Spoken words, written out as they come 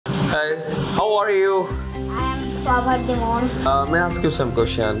Hi, how are you? I am Robert Dimon. May I ask you some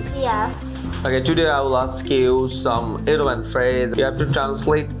question? Yes. Okay, today I will ask you some idiom and phrase. You have to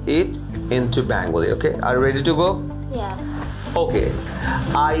translate it into Bengali. Okay, are you ready to go? Yes. Okay,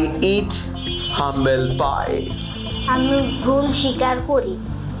 I eat humble pie. আমি ভুল স্বীকার করি।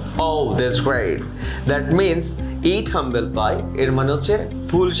 Oh, that's great. That means eat humble pie এর মানে হচ্ছে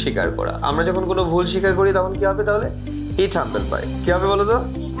ভুল স্বীকার করা। আমরা যখন কোনো ভুল স্বীকার করি তখন কি হবে তাহলে? Eat humble pie. কি হবে বলো তো?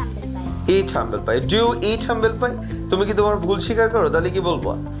 Eat humble pie. Do you eat humble pie? তুমি কি তোমার ভুল স্বীকার করো? তাহলে কি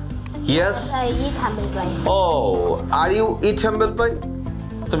বলবো? Yes. I eat humble pie. Oh, are you eat humble pie?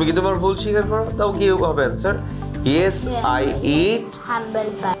 তুমি কি তোমার ভুল স্বীকার করো? তাও কি হবে answer? Yes, I eat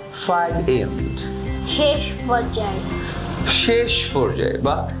humble pie. Fag end. শেষ পর্যায়ে। শেষ পর্যায়ে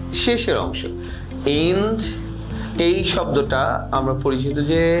বা শেষের অংশ। End এই শব্দটা আমরা পরিচিত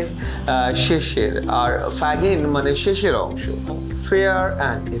যে শেষের আর fag end মানে শেষের অংশ। Fair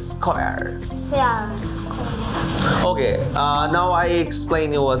and square. Fair and square. Okay, now I explain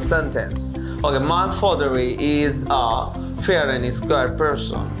you a sentence. Okay, my father is a fair and square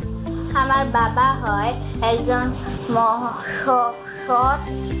person. আমার বাবা হয় একজন সৎ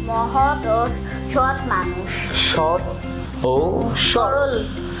মহৎ ও সৎ মানুষ। সৎ ও সরল।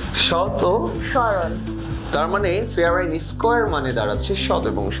 সৎ ও সরল। তার মানে ফেয়ার এন্ড স্কোয়ার মানে দাঁড়াচ্ছে সৎ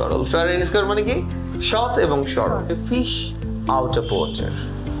এবং সরল। ফেয়ার এন্ড স্কোয়ার মানে কি? সৎ এবং সরল। Fish out of water.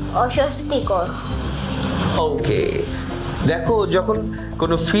 অস্বস্তিকর। ওকে, দেখো যখন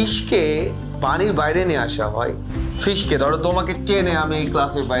কোনো ফিশকে পানির বাইরে নিয়ে আসা হয়, ফিশকে ধরো তোমাকে টেনে আমি এই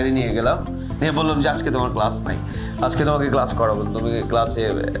ক্লাসের বাইরে নিয়ে গেলাম, নিয়ে বললাম যে আজকে তোমার ক্লাস নাই, আজকে তোমাকে ক্লাস করাবো, তুমি ক্লাসে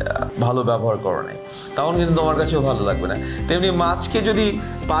ভালো ব্যবহার করো নাই, তখন কিন্তু তোমার কাছেও ভালো লাগবে না। তেমনি মাছকে যদি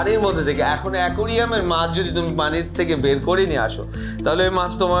পানির মধ্যে থেকে, এখন অ্যাকোরিয়ামের মাছ যদি তুমি পানির থেকে বের করে নিয়ে আসো, তাহলে ওই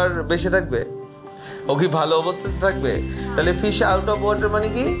মাছ তোমার বেঁচে থাকবে? ও কি ভালো অবস্থাতে থাকবে? তাহলে ফিশ আউট অফ ওয়াটার মানে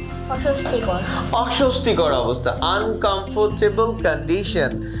কি? অস্বস্তিকর। অস্বস্তিকর অবস্থা, আনকমফোর্টেবল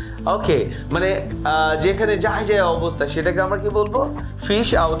কন্ডিশন। ওকে, মানে যেখানে যায় যায় অবস্থা সেটাকে আমরা কি বলবো? Fish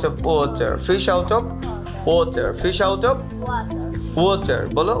out of water. Fish out of water. Fish out of water.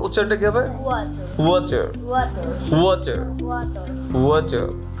 বলো উচ্চারণটা কি হবে? Water. Water. Water.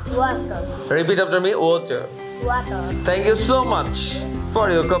 Repeat after me. Water. Water. Thank you so much for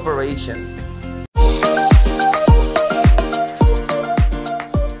your cooperation.